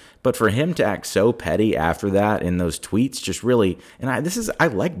from it. But for him to act so petty after that in those tweets just really, and I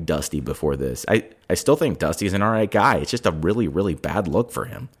liked Dusty before this. I still think Dusty's an all right guy. It's just a really, really bad look for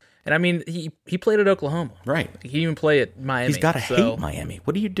him. And I mean, he played at Oklahoma. Right. He even played at Miami. He's got to hate Miami.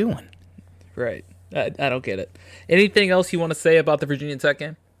 What are you doing? Right. I don't get it. Anything else you want to say about the Virginia Tech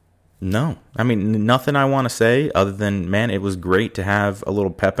game? No. I mean, nothing I want to say other than, man, it was great to have a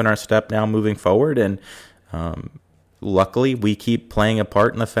little pep in our step now moving forward. And luckily, we keep playing a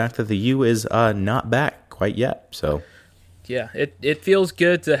part in the fact that the U is not back quite yet. So, yeah, it feels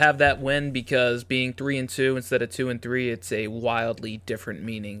good to have that win because being 3-2 instead of 2-3, it's a wildly different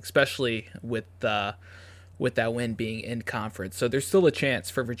meaning, especially with that win being in conference. So there's still a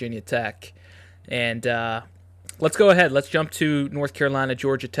chance for Virginia Tech. And let's go ahead. Let's jump to North Carolina,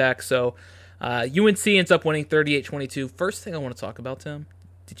 Georgia Tech. So UNC ends up winning 38-22. First thing I want to talk about, Tim,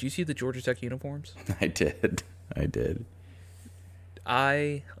 did you see the Georgia Tech uniforms? I did.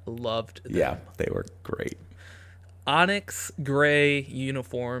 I loved them. Yeah, they were great. Onyx gray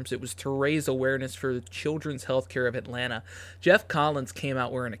uniforms. It was to raise awareness for the Children's Healthcare of Atlanta. Jeff Collins came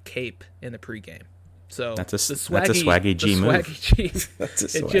out wearing a cape in the pregame. So that's a swaggy G move. That's a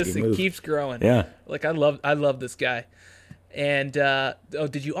swaggy move. It keeps growing. Yeah. Like I love this guy. And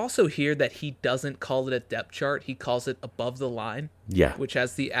did you also hear that he doesn't call it a depth chart? He calls it above the line. Yeah. Which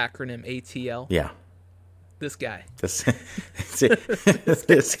has the acronym ATL. Yeah. This guy. This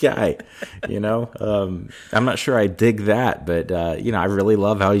guy, I'm not sure I dig that, but, I really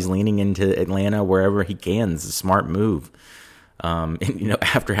love how he's leaning into Atlanta wherever he can. It's a smart move. And,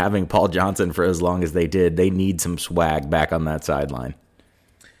 after having Paul Johnson for as long as they did, they need some swag back on that sideline.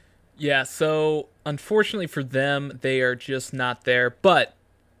 Yeah, so unfortunately for them, they are just not there. But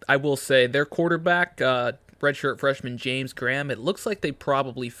I will say their quarterback, redshirt freshman James Graham, it looks like they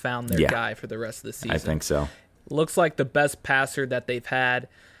probably found their guy for the rest of the season. I think so. Looks like the best passer that they've had.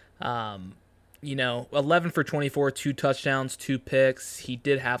 11 for 24, 2 touchdowns, 2 picks. He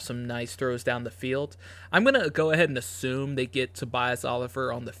did have some nice throws down the field. I'm going to go ahead and assume they get Tobias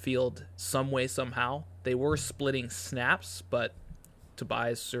Oliver on the field some way, somehow. They were splitting snaps, but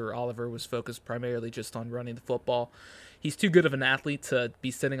Tobias or Oliver was focused primarily just on running the football. He's too good of an athlete to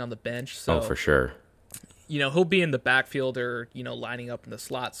be sitting on the bench. So, for sure. He'll be in the backfield or, lining up in the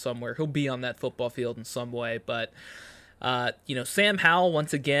slot somewhere. He'll be on that football field in some way. But, Sam Howell,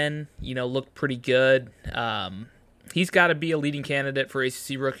 once again, looked pretty good. He's got to be a leading candidate for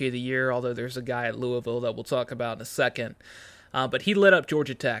ACC Rookie of the Year, although there's a guy at Louisville that we'll talk about in a second. But he lit up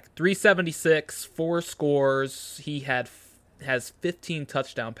Georgia Tech. 376, 4 scores. He has 15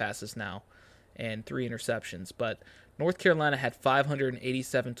 touchdown passes now and 3 interceptions. But North Carolina had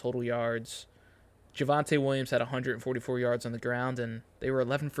 587 total yards. Javonte Williams had 144 yards on the ground, and they were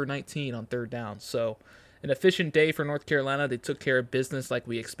 11 for 19 on third down. So an efficient day for North Carolina. They took care of business like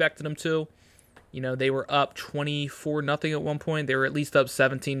we expected them to. They were up 24-0 at one point. They were at least up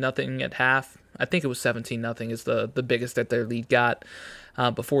 17-0 at half. I think it was 17-0 is the biggest that their lead got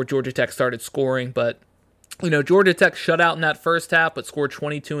before Georgia Tech started scoring. But, Georgia Tech shut out in that first half but scored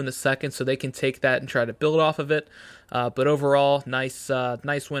 22 in the second, so they can take that and try to build off of it. But overall, nice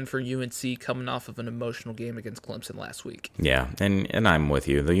win for UNC coming off of an emotional game against Clemson last week. Yeah, and I'm with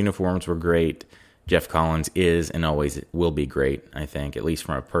you. The uniforms were great. Jeff Collins is and always will be great, I think, at least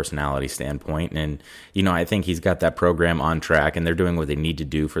from a personality standpoint. And, I think he's got that program on track, and they're doing what they need to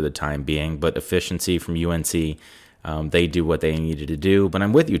do for the time being. But efficiency from UNC, they do what they needed to do. But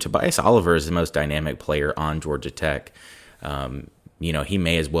I'm with you. Tobias Oliver is the most dynamic player on Georgia Tech. He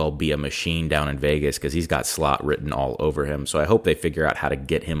may as well be a machine down in Vegas because he's got slot written all over him. So I hope they figure out how to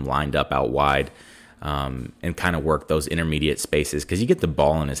get him lined up out wide and kind of work those intermediate spaces because you get the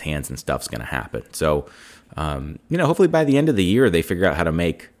ball in his hands and stuff's going to happen. So, hopefully by the end of the year they figure out how to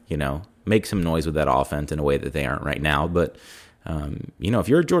make some noise with that offense in a way that they aren't right now. But, if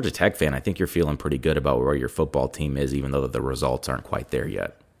you're a Georgia Tech fan, I think you're feeling pretty good about where your football team is, even though the results aren't quite there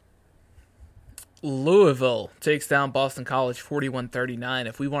yet. Louisville takes down Boston College 41-39.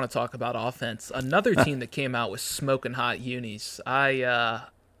 If we want to talk about offense, another team that came out with smoking hot unis.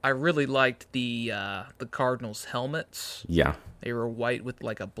 I really liked the Cardinals helmets. Yeah, they were white with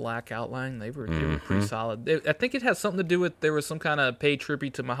like a black outline. They were pretty solid. I think it has something to do with there was some kind of paid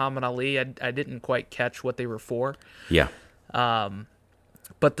tribute to Muhammad Ali. I didn't quite catch what they were for. Yeah.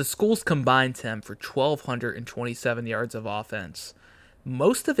 But the schools combined him for 1,227 yards of offense,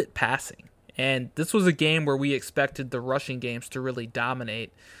 most of it passing. And this was a game where we expected the rushing games to really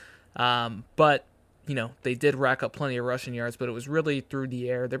dominate. But, they did rack up plenty of rushing yards, but it was really through the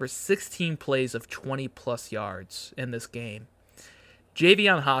air. There were 16 plays of 20-plus yards in this game.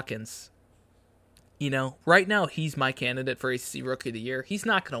 Javion Hawkins, right now he's my candidate for ACC Rookie of the Year. He's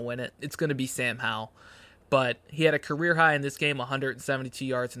not going to win it. It's going to be Sam Howell. But he had a career high in this game, 172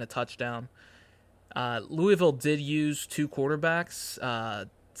 yards and a touchdown. Louisville did use 2 quarterbacks.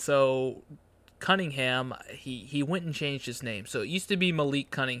 So Cunningham, he went and changed his name. So it used to be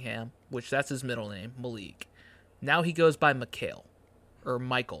Malik Cunningham, which that's his middle name, Malik. Now he goes by Michael.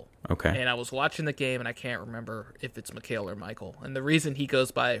 Okay. And I was watching the game, and I can't remember if it's Michael or Michael. And the reason he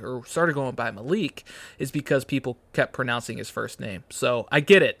goes by, or started going by Malik, is because people kept pronouncing his first name. So I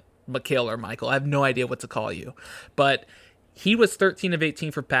get it, Michael or Michael. I have no idea what to call you. But he was 13 of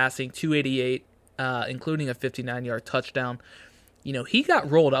 18 for passing, 288, including a 59-yard touchdown. He got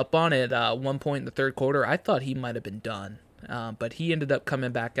rolled up on it one point in the third quarter. I thought he might have been done, but he ended up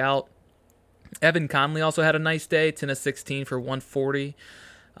coming back out. Evan Conley also had a nice day, 10 of 16 for 140.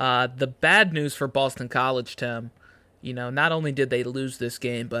 The bad news for Boston College, Tim, not only did they lose this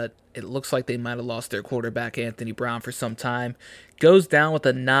game, but it looks like they might have lost their quarterback, Anthony Brown, for some time. Goes down with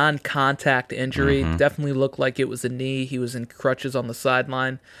a non-contact injury. Definitely looked like it was a knee. He was in crutches on the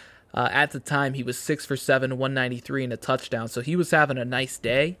sideline. At the time, he was 6 for 7, 193 and a touchdown, so he was having a nice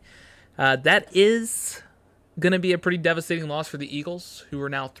day. That is going to be a pretty devastating loss for the Eagles, who are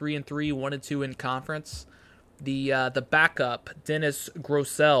now 3-3, 1-2 in conference. The backup, Dennis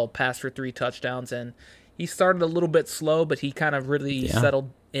Grossell, passed for 3 touchdowns, and he started a little bit slow, but he kind of really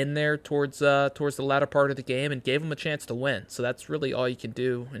settled in there towards the latter part of the game and gave him a chance to win. So that's really all you can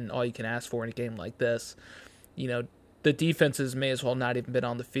do and all you can ask for in a game like this. The defenses may as well not even been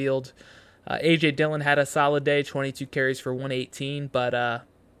on the field. A.J. Dillon had a solid day, 22 carries for 118, but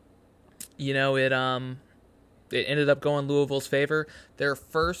it ended up going Louisville's favor. Their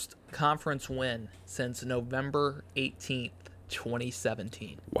first conference win since November 18th,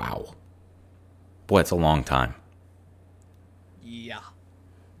 2017. Wow. Boy, it's a long time. Yeah.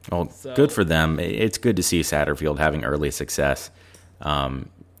 Well, good for them. It's good to see Satterfield having early success.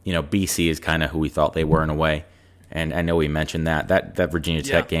 BC is kind of who we thought they were in a way. And I know we mentioned that Virginia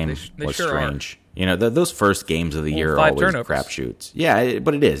Tech game was sure strange. Those first games of the year are always crapshoots. Yeah,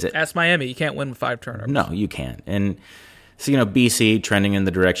 but it is. Ask Miami. You can't win with 5 turnovers. No, you can't. And so, BC trending in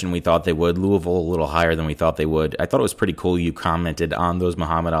the direction we thought they would. Louisville a little higher than we thought they would. I thought it was pretty cool you commented on those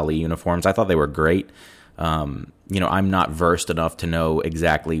Muhammad Ali uniforms. I thought they were great. I'm not versed enough to know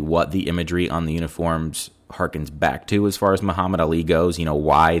exactly what the imagery on the uniforms harkens back to as far as Muhammad Ali goes.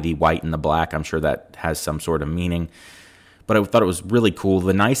 Why the white and the black. I'm sure that has some sort of meaning. But I thought it was really cool.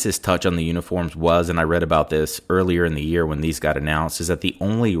 The nicest touch on the uniforms was, and I read about this earlier in the year when these got announced, is that the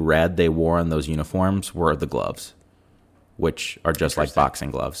only red they wore on those uniforms were the gloves, which are just like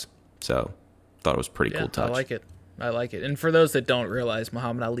boxing gloves. So I thought it was a pretty cool touch. I like it. And for those that don't realize,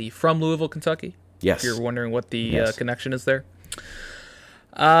 Muhammad Ali from Louisville, Kentucky. Yes. If you're wondering what the connection is there.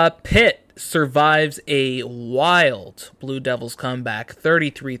 Pitt survives a wild Blue Devils comeback,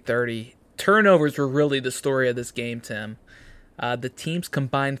 33-30. Turnovers were really the story of this game, Tim. The teams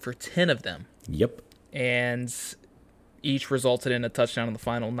combined for 10 of them. Yep. And each resulted in a touchdown in the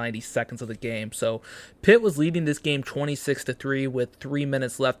final 90 seconds of the game. So Pitt was leading this game 26-3 with 3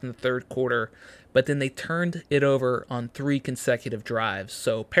 minutes left in the third quarter, but then they turned it over on 3 consecutive drives.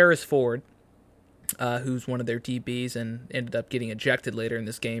 So Paris Ford, who's one of their DBs and ended up getting ejected later in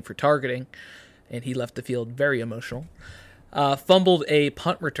this game for targeting, and he left the field very emotional, fumbled a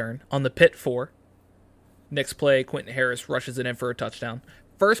punt return on the Pitt 4. Next play, Quentin Harris rushes it in for a touchdown.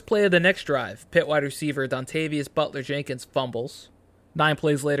 First play of the next drive, Pitt wide receiver Dontavius Butler-Jenkins fumbles. 9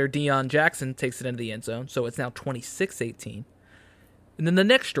 plays later, Deion Jackson takes it into the end zone, so it's now 26-18. And then the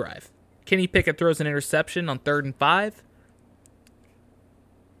next drive, Kenny Pickett throws an interception on 3rd and 5,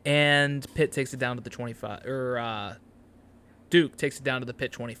 and Pitt takes it down to the 25, Duke takes it down to the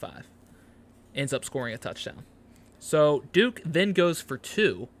Pitt 25, ends up scoring a touchdown. So Duke then goes for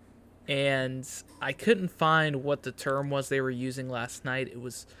 2, and I couldn't find what the term was they were using last night. It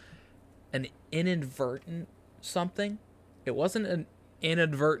was an inadvertent something. It wasn't an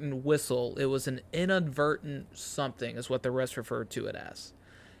inadvertent whistle. It was an inadvertent something is what the rest referred to it as.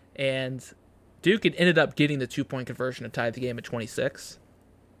 And Duke had ended up getting the 2-point conversion to tie the game at 26.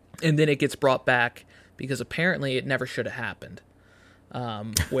 And then it gets brought back because apparently it never should have happened.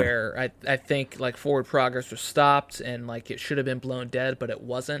 Where I think like forward progress was stopped and like it should have been blown dead, but it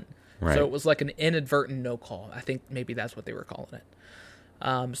wasn't. Right. So it was like an inadvertent no call. I think maybe that's what they were calling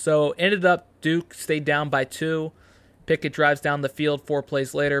it. So ended up Duke stayed down by 2. Pickett drives down the field 4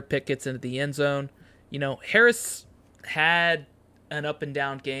 plays later. Pitt gets into the end zone. You know, Harris had an up and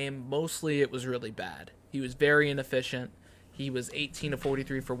down game. Mostly it was really bad. He was very inefficient. He was 18 of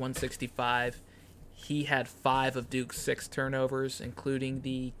 43 for 165. He had 5 of Duke's 6 turnovers, including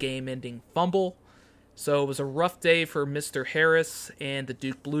the game-ending fumble. So it was a rough day for Mr. Harris and the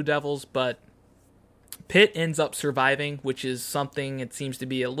Duke Blue Devils, but Pitt ends up surviving, which is something, it seems to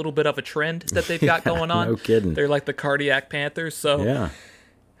be a little bit of a trend that they've got going on. No kidding. They're like the Cardiac Panthers. So yeah.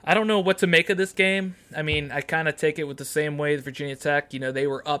 I don't know what to make of this game. I mean, I kind of take it with the same way as Virginia Tech. You know, they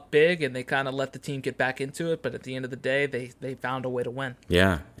were up big and they kind of let the team get back into it, but at the end of the day, they found a way to win.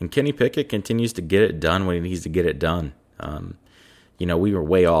 Yeah, and Kenny Pickett continues to get it done when he needs to get it done. You know, we were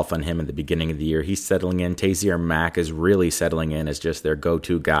way off on him at the beginning of the year. He's settling in. Taysir Mack is really settling in as just their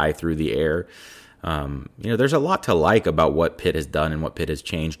go-to guy through the air. You know, there's a lot to like about what Pitt has done and what Pitt has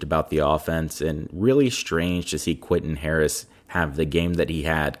changed about the offense, and really strange to see Quentin Harris have the game that he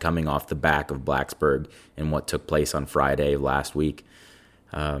had coming off the back of Blacksburg and what took place on Friday of last week.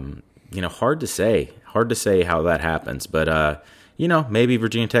 You know, hard to say how that happens, but you know, maybe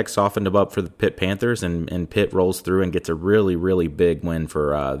Virginia Tech softened them up for the Pitt Panthers, and Pitt rolls through and gets a really, really big win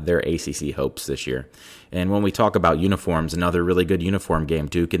for their ACC hopes this year. And when we talk about uniforms, another really good uniform game,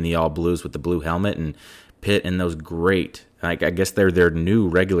 Duke in the all blues with the blue helmet, and Pitt in those great, I guess they're their new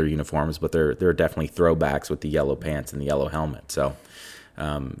regular uniforms, but they're definitely throwbacks with the yellow pants and the yellow helmet. So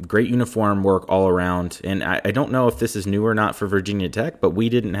great uniform work all around. And I don't know if this is new or not for Virginia Tech, but we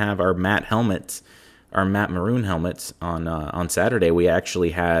didn't have our matte maroon helmets on Saturday. We actually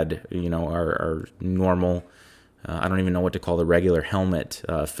had, you know, our normal, I don't even know what to call the regular helmet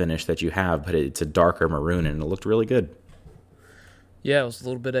finish that you have, but it's a darker maroon, and it looked really good. Yeah, it was a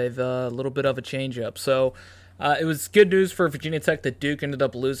little bit of a change up. So it was good news for Virginia Tech that Duke ended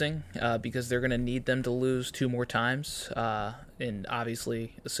up losing because they're going to need them to lose 2 more times, and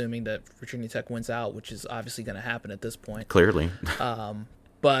obviously assuming that Virginia Tech wins out, which is obviously going to happen at this point. Clearly.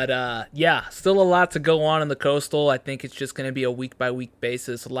 But yeah, still a lot to go on in the Coastal. I think it's just going to be a week-by-week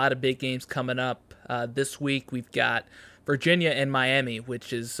basis. A lot of big games coming up. This week we've got Virginia and Miami,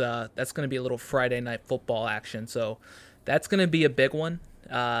 which is that's going to be a little Friday night football action. So that's going to be a big one.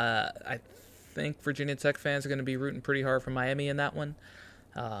 I think Virginia Tech fans are going to be rooting pretty hard for Miami in that one,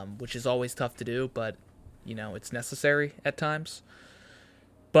 which is always tough to do, but you know it's necessary at times.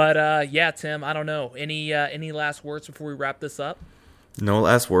 But yeah, Tim, I don't know. Any last words before we wrap this up? No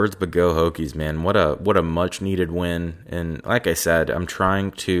last words, but go Hokies, man. What a much-needed win. And like I said, I'm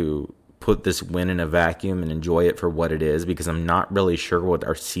trying to put this win in a vacuum and enjoy it for what it is, because I'm not really sure what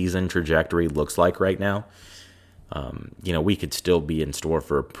our season trajectory looks like right now. You know, we could still be in store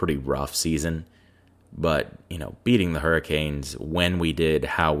for a pretty rough season. But, beating the Hurricanes when we did,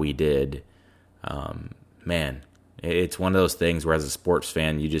 how we did, man, it's one of those things where as a sports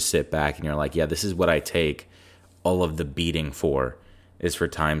fan, you just sit back and you're like, yeah, this is what I take all of the beating for, is for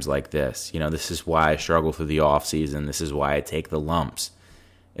times like this. This is why I struggle through the offseason. This is why I take the lumps,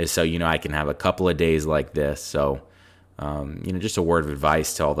 is so, I can have a couple of days like this. So, just a word of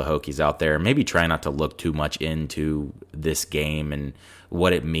advice to all the Hokies out there. Maybe try not to look too much into this game and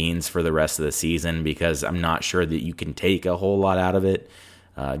what it means for the rest of the season, because I'm not sure that you can take a whole lot out of it,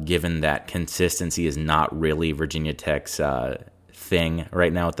 given that consistency is not really Virginia Tech's thing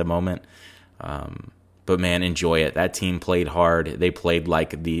right now at the moment. But man, enjoy it. That team played hard. They played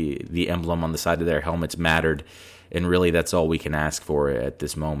like the emblem on the side of their helmets mattered, and really that's all we can ask for at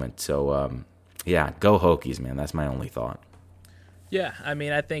this moment. So, yeah, go Hokies, man. That's my only thought. Yeah,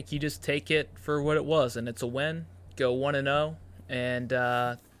 I think you just take it for what it was, and it's a win. Go 1-0, and,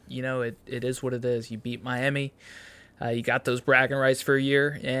 it is what it is. You beat Miami. You got those bragging rights for a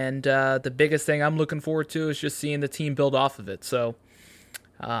year, and the biggest thing I'm looking forward to is just seeing the team build off of it. So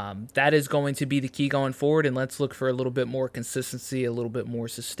that is going to be the key going forward, and let's look for a little bit more consistency, a little bit more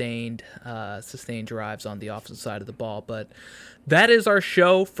sustained drives on the offensive side of the ball. But that is our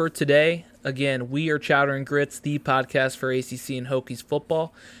show for today. Again, we are Chowder and Grits, the podcast for ACC and Hokies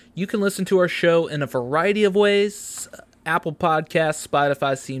football. You can listen to our show in a variety of ways. Apple Podcasts,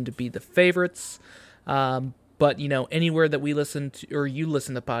 Spotify seem to be the favorites. But, anywhere that we listen to, or you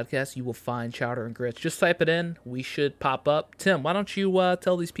listen to podcasts, you will find Chowder and Grits. Just type it in. We should pop up. Tim, why don't you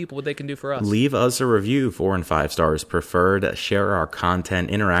tell these people what they can do for us? Leave us a review, 4 and 5 stars preferred. Share our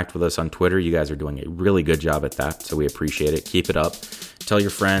content. Interact with us on Twitter. You guys are doing a really good job at that, so we appreciate it. Keep it up. Tell your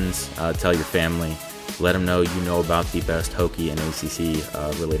friends. Tell your family. Let them know you know about the best Hokie and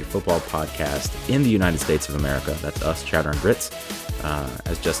ACC-related football podcast in the United States of America. That's us, Chowder and Grits.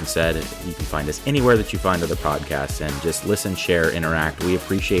 As Justin said, you can find us anywhere that you find other podcasts, and just listen, share, interact. We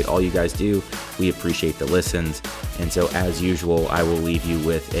appreciate all you guys do. We appreciate the listens. And so, as usual, I will leave you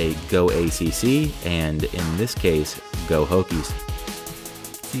with a Go ACC, and in this case, Go Hokies.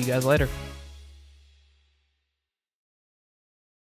 See you guys later.